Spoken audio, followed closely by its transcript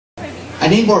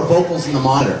need more vocals in the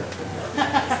monitor.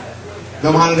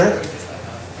 No monitor?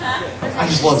 I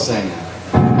just love saying that.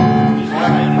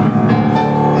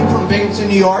 I'm from Binghamton,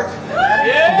 New York.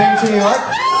 From Binghamton, New York.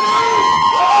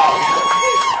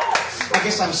 I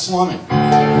guess I'm slumming.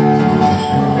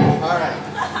 Alright.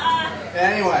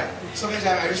 Anyway, so guys,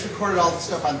 I just recorded all the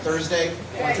stuff on Thursday.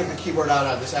 I took the keyboard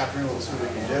out this afternoon. We'll see what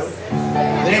we can do.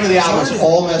 The name of the album is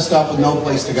All Messed Up with No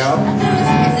Place to Go.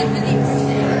 Alright, you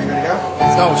ready to go?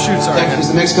 Oh, shoot, sorry. Is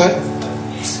the mix good?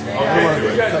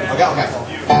 Okay.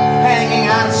 Hanging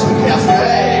out some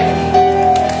cafe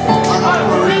on a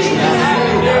Parisian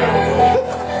avenue.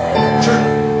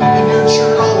 In your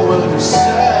journal, will you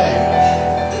say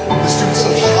the streets of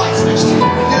lights next to you?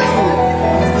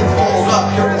 You fold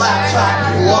up your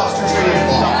laptop, you lost your train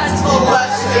of thought. A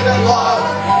lesson in love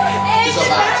is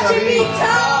about to be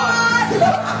taught.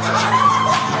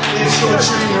 It's your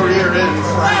junior year in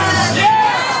France.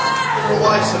 Your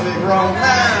life's a big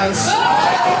romance.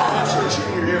 It's your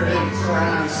junior year in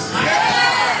France.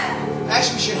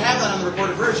 Actually, we should have that on the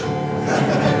recorded version.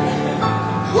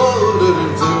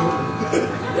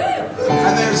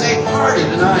 And there's a party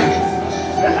tonight.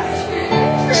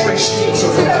 Spring sheets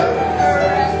over there.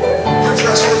 Your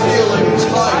dress revealing its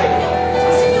light.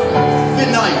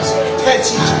 Midnight, head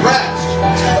teach rest.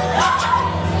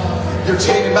 You're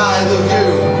taken by the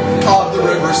view of the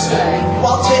river sea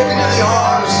while taken in the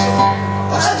arms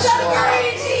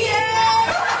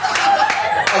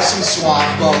of some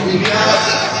swashbuckling man.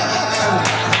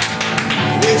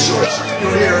 It's your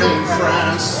junior year in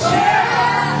France.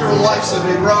 Your life's a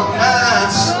big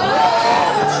romance.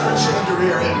 It's your junior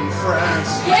year in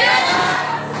France.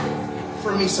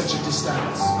 For me, such a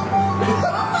distance.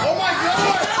 Oh my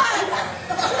God!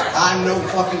 I'm no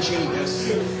fucking genius.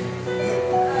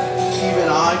 Even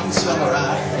I can smell a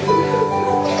rat.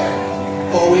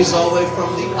 Always away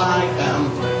from the I am.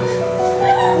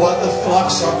 What the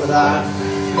fuck's up with that?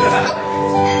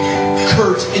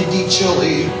 Curt and D.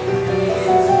 Chili.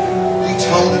 You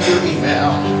tone of your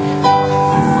email.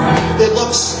 It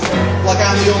looks like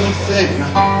I'm the only thing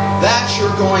that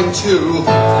you're going to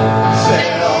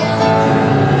fail.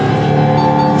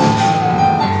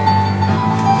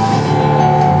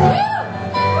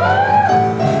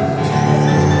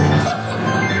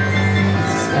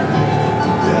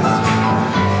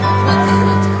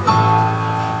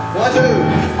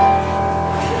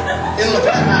 In the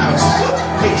penthouse,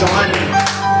 a diamond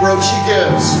rope she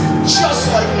gives. Just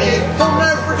like me, he'll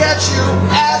never forget you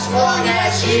as long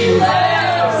as he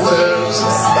lives.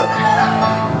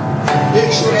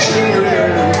 It's your junior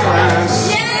year in France.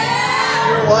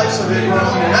 Your life's a big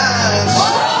romance.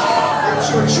 It's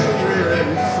your junior year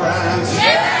in France.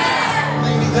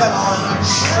 Leave them on a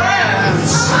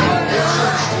trance. It's your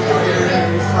junior year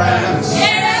in France.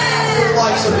 Your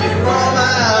life's a big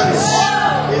romance.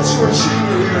 It's your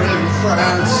junior year in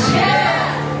France.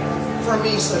 For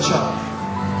me, such a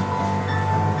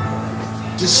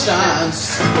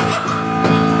distance.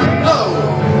 Oh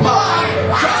my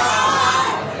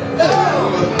God! Oh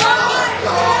my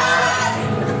God!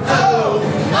 Oh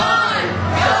my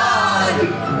God!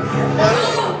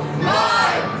 Oh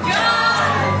my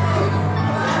God!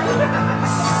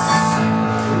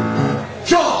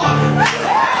 God!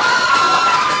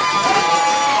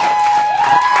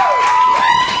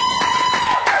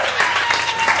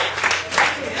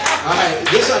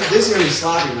 This is going to be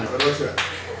sloppy now, but let's do it.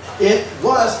 It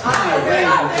was I ran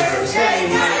on Thursday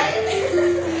night.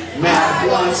 Mad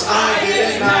once I did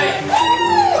at night.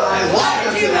 I logged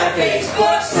onto that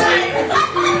Facebook site,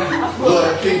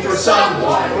 looking for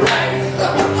someone right.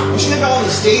 We should have on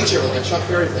the stage here like a Chuck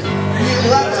Berry thing. We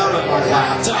left out of our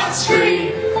laptop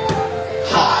screen.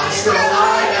 Hottest girl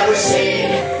I've ever seen.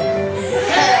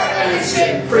 Hair and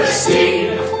skin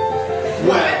pristine.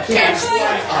 Webcam's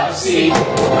quite obscene.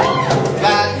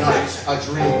 That night, a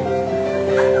dream.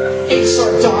 A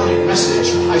sardonic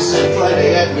message I sent Friday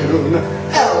at noon.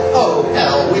 LOL,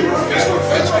 we were Facebook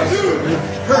friends by noon.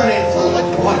 Her name flowed like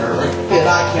water that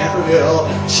I can't reveal.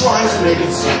 Trying to make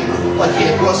it seem like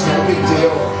it was no big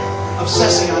deal.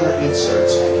 Obsessing on her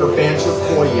inserts, her banter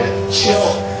coy yet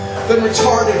chill. Then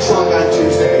retarded drunk on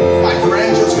Tuesday. My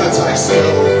grandeurs guts I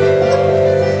still.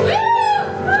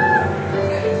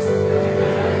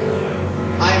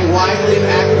 Widely and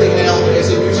actively hailed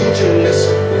as a musical genius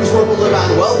whose work will live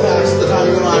on well past the time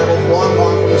you and I are both long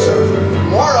gone from this earth.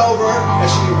 Moreover,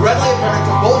 as should be readily apparent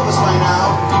to both of us by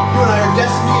now, you and I are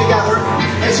destined to be together,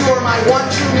 as you are my one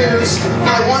true muse,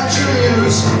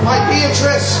 my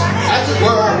Beatrice, as it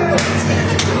were.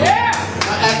 Yeah!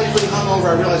 Not actively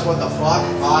hungover, I realized what the fuck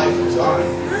I've done.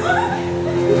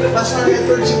 Last night I had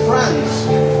 32 friends,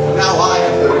 now I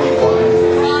have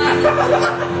 31.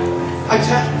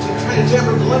 and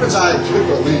tampered with the limits, I took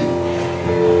a leap.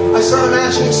 I started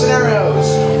imagining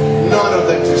scenarios, none of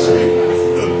them too sweet.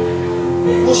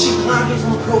 Will she climb me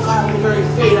from a profile of the very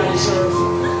fate I deserve?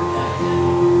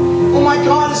 Oh my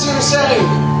God, it's here to say,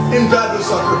 in bed with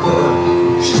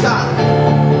Zuckerberg. She's got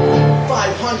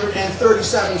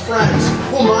 537 friends.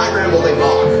 Will my ramble they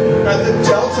mock? At the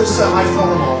Delta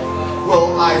semi-formal,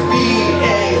 will I be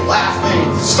a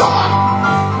laughing stock?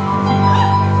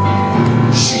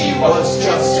 She was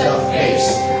just a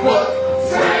Facebook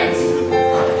friend,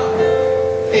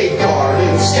 a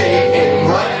garden state in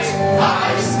right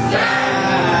eyes.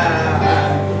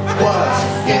 Was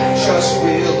it just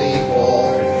really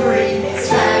all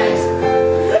pretend?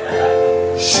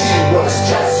 She was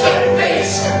just a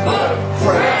Facebook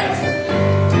friend.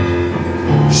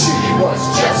 She was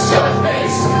just a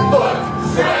Facebook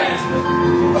friend.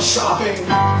 A shopping,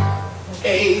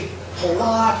 a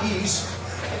Pilates.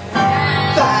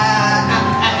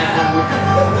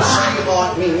 She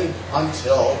bought me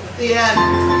until the end.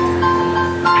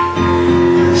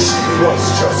 She was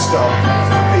just a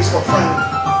Facebook friend.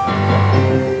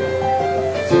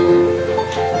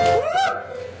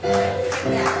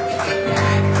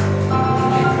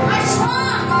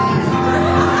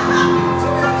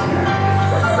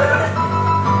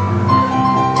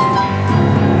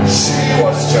 She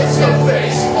was just a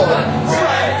Facebook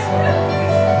friend.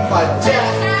 But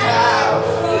death have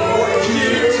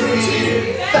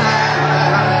beauty that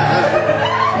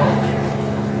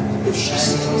if she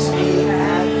sees me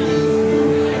happy,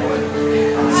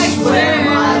 I swear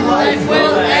my life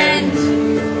will end.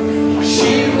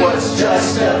 She was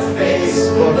just a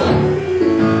Facebook.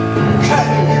 Can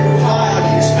you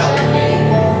hotties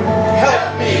help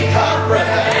me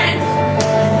comprehend?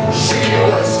 She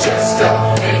was just a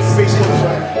Facebook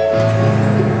friend.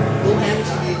 Will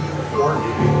MTV for me?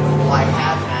 I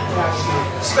have had cash to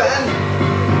spend.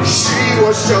 She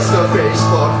was just a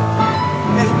Facebook,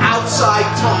 an outside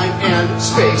time and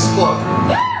space book.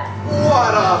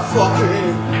 What a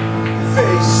fucking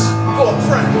Facebook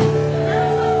friend.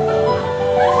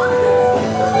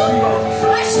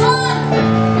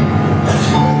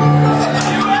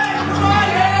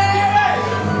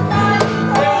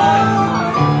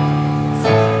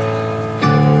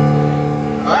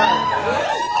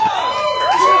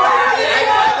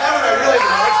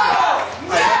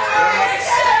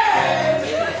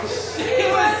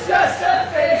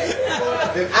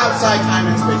 Outside time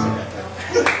and space again.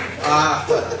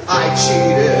 I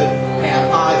cheated and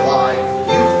I lied.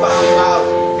 You found out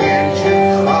and you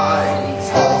cried.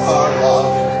 All our love,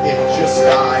 it just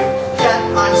died. Yet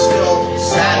I'm still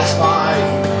satisfied.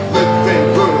 Living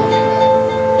room,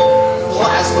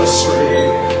 plasma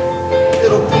stream.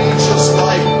 It'll be just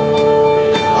like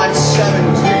I'm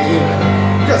 17.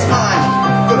 Cause I'm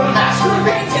gonna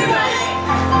masturbate tonight.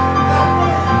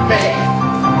 Make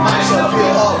myself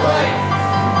feel alright.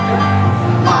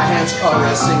 My hands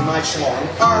caressing my schlong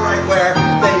are right where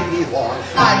they belong.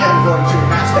 I am going to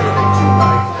masturbate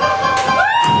tonight.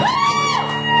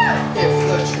 If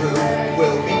the truth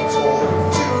will be told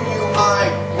to you, I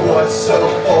was so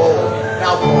cold.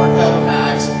 Now Pornhub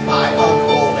mags I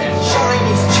unfold and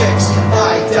Chinese chicks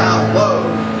I download.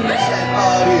 And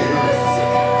audio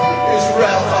is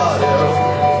relative.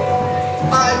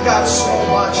 I've got so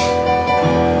much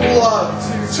love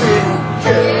to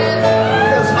give.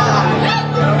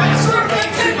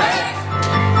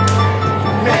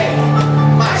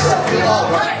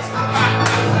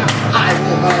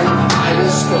 I will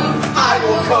sperm. I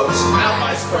will coast out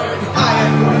my sperm. I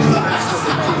am going to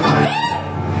masturbate tonight.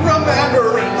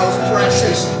 Remembering those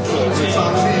precious clothes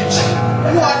on the beach.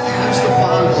 What used to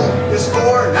fondle is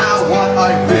for now what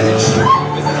I reach.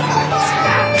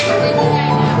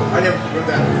 I never heard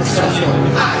that.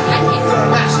 I'm gonna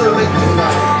masturbate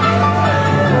tonight.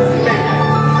 Maybe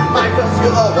I don't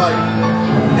feel alright.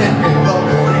 And in the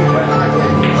morning when I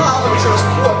wake, I'll just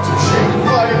put to shame.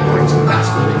 I am going to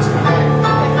masturbate tonight.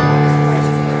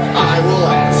 I will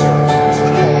answer to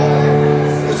the call,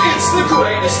 'cause it's the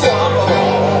greatest love of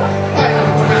all. I am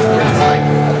going to masturbate tonight.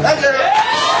 Thank you.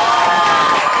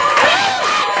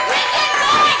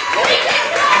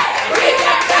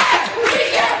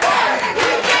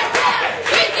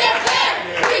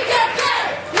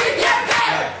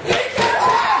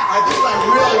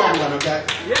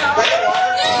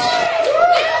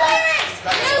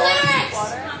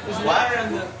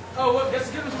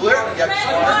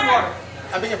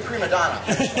 I'm being a prima donna.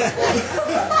 We give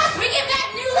that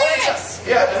new lyrics.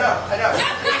 Yeah, I know.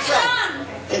 Now press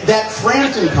on. That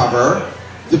Frampton cover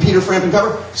The Peter Frampton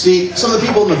cover. See, some of the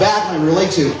people in the back I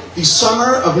relate to. The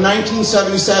summer of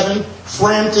 1977,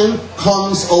 Frampton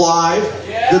Comes Alive.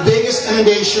 The biggest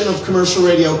inundation of commercial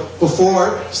radio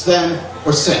before, then,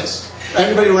 or since.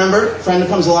 Anybody remember Frampton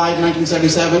Comes Alive in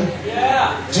 1977?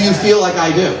 Yeah. Do you feel like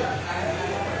I do?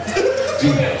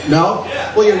 No?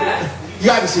 Well, you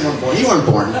obviously weren't born. You weren't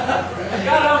born. I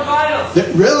got it on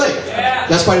vinyl. Really? Yeah.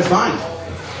 That's quite a find.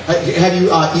 Have you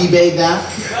eBayed that?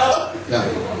 No.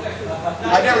 No.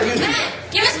 I never used it.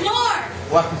 Give us more.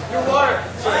 What? Your water.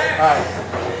 Alright.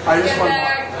 Alright, this one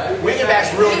more. Winging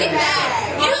back's really Bring it good.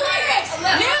 back. New lyrics.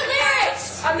 New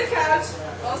lyrics. On the couch,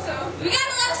 also. We got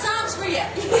a lot of songs for you.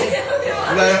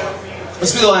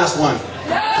 Let's do the last one.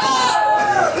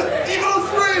 Evo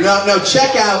 3. No,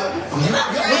 check out.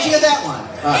 Where'd you get that one?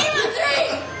 Evo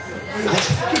 3.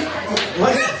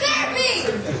 What? Group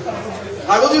therapy.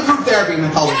 Alright, we'll do group therapy and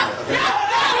then call it. No. Okay.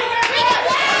 Bring it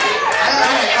back.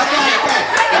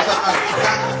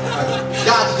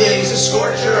 God's days a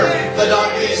scorcher, the dark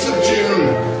days of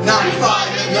June,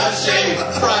 95 in the shade,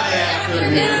 Friday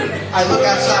afternoon. I look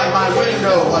outside my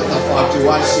window, what the fuck do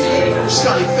I see?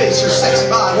 Stunning face, your sexy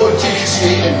body, what do you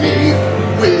see in me?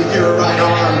 With your right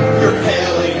arm, you're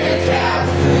paling a cap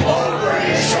over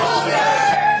his shoulder.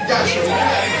 Got your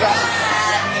head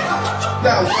back.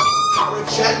 Now,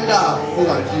 agenda. What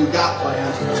have you got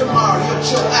planned? Tomorrow you'll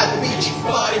chill at the beach,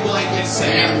 body blanket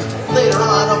sand. Later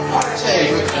on a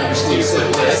party with an exclusive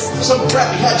list. Some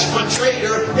crappy hedge fund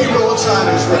trader, a roll of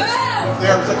Simon's wrist.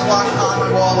 There's a clock on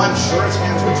my wall, I'm sure its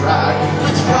hands would drag.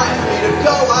 It's time for me to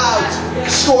go out,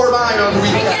 score my own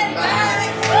weekend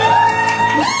back.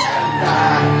 Weekend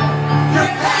back.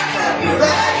 You're packed up, you're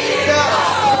ready to go.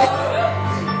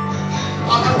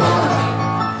 Oh, come on.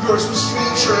 Yours was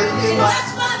featured in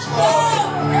last month's Vogue.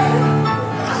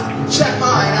 Check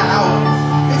mine out.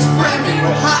 It's brand new,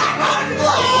 hot and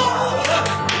glow.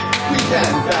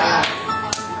 Weekend back.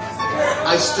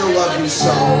 I still love you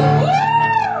so.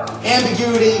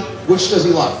 Ambiguity. Which does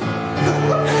he love?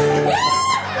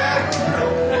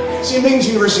 See, in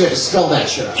Binghamton University, I had to spell that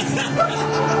shit out.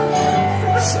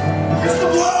 It's the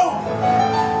blow.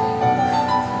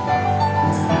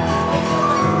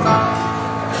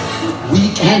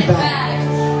 Weekend back.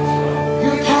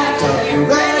 You're packed up, you're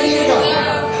ready to go.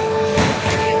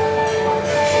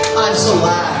 I'm so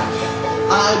glad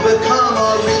I've become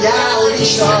a reality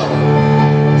show.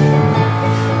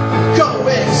 Go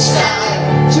inside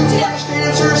to flash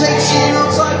dancers and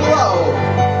shields like glow.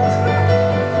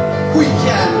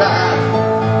 Weekend back,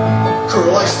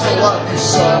 girl, I still love you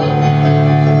so.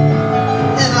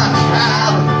 And I'm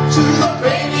cab to the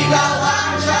baby doll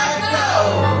lounge I go.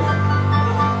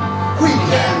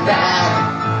 Weekend back,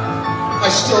 I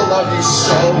still love you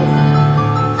so.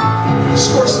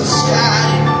 Score some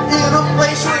sky in a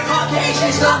place where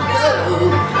Caucasians don't go.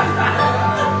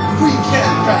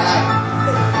 Weekend back,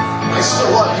 I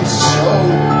still love you so.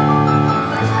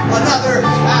 Another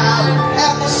cab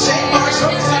at the St. Mark's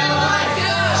Hotel I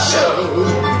show.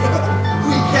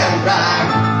 Weekend back,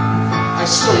 I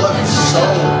still love you so.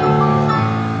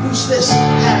 Who's this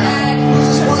hat? Who's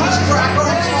this one that's crack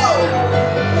or slow?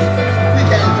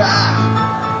 Weekend back,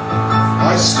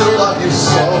 I still love you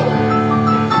so.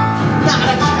 Not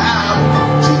a cab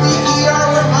to the ER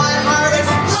where my heart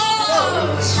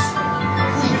explodes.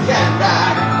 Weekend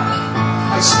back,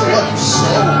 I still love you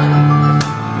so.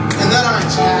 And then I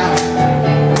tap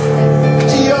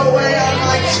DOA on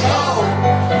my toe.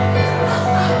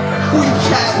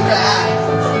 Weekend back,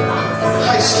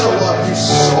 I still love you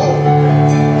so.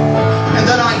 And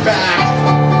then I'm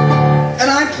back, and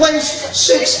I'm placed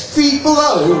 6 feet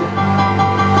below.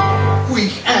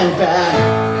 Weekend back.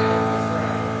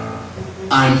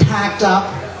 I'm packed up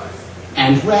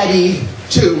and ready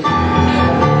to.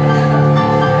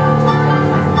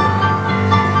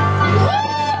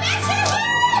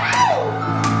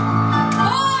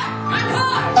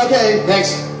 Okay,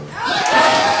 next.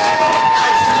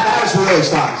 That was really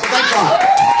stopped. So thanks a lot.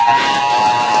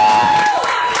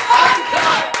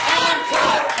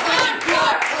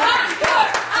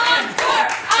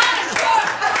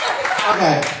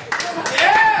 Okay.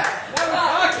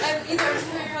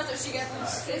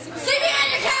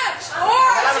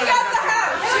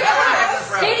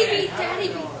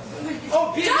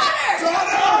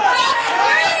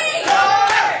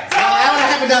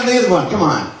 Down the other one. Come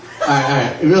on. All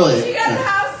right. Really. She got the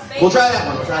house. We'll try that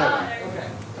one.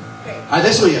 All right,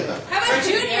 this will get though. How about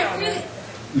Junior? Really?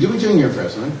 Did we Junior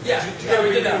first, right? Yeah, we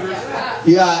did that.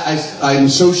 Yeah, I'm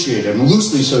associated. I'm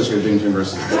loosely associated with Binghamton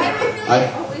University.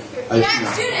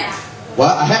 Yeah, student.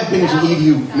 Well, I have Binghamton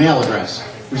EDU mail address,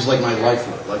 which is like my life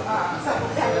work. Like,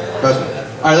 president.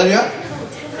 All right, let me go.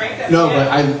 No, but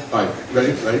all right,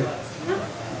 ready? Ready?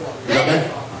 Okay?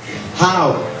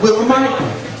 How will my...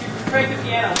 Crank the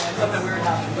piano, man. Something weird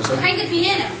happened. Crank the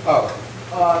piano. Oh.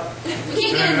 We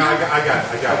can't get No, enough. I got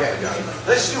it.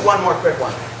 Let's do one more quick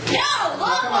one. No,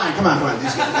 look. Come on.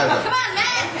 These guys gotta go. Come on,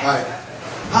 man. All right.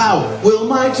 How will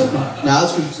my... Now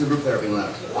let's go to the group therapy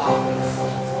lab.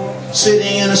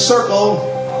 Sitting in a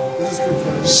circle. This is group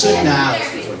therapy. Sit now.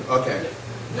 Okay.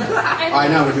 All right,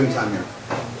 now we're doing time here.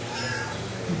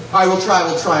 All right, we'll try.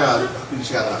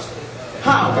 She got the house.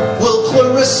 How will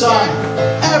Clarissa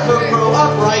ever grow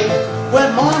upright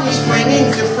when Mommy's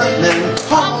bringing different men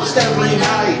almost every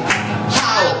night?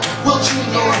 How will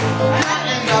Junior not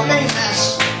end up a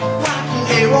mess,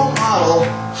 lacking a role model,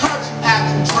 how to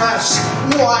act and dress?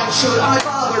 Why should I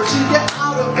bother to get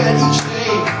out of bed each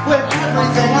day when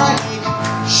everything I need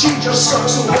she just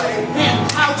sucks away? And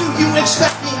how do you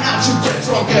expect me not to get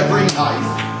drunk every night,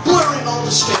 blurring all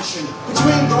distinction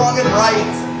between the wrong and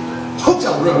right?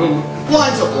 Hotel room,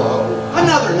 lines of blow,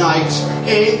 another night,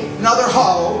 another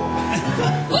hoe.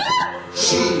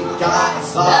 She got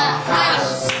the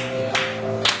house,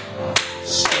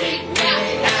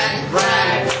 stately and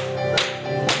grand,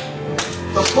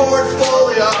 the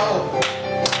portfolio,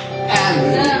 and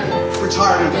the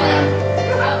retirement plan.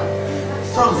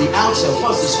 From the outset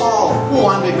was this all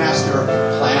one big master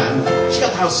plan. She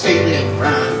got the house stately and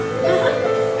grand.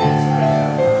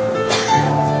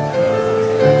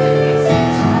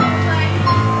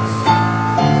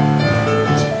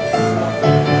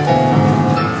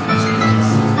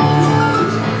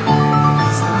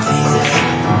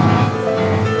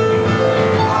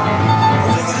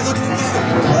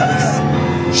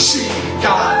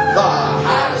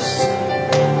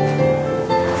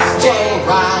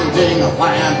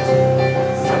 Land.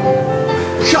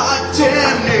 Got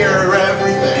damn near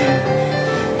everything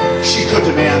she could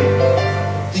demand.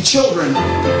 The children,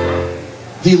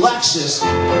 the Lexus,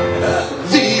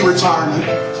 the retirement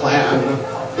plan.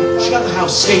 She got the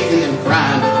house stately and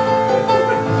grand.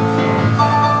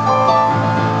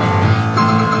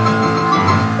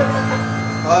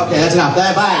 Okay, that's enough.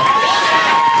 Bye.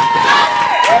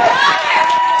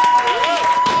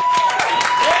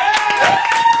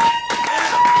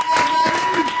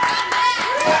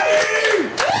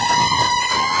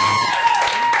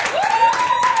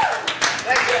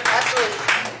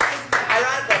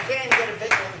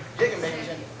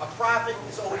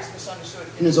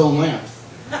 In his own land.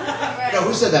 No,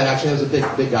 who said that? Actually, that was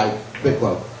a big guy, big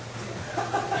quote.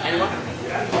 Anyone?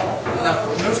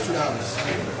 No. Nostradamus.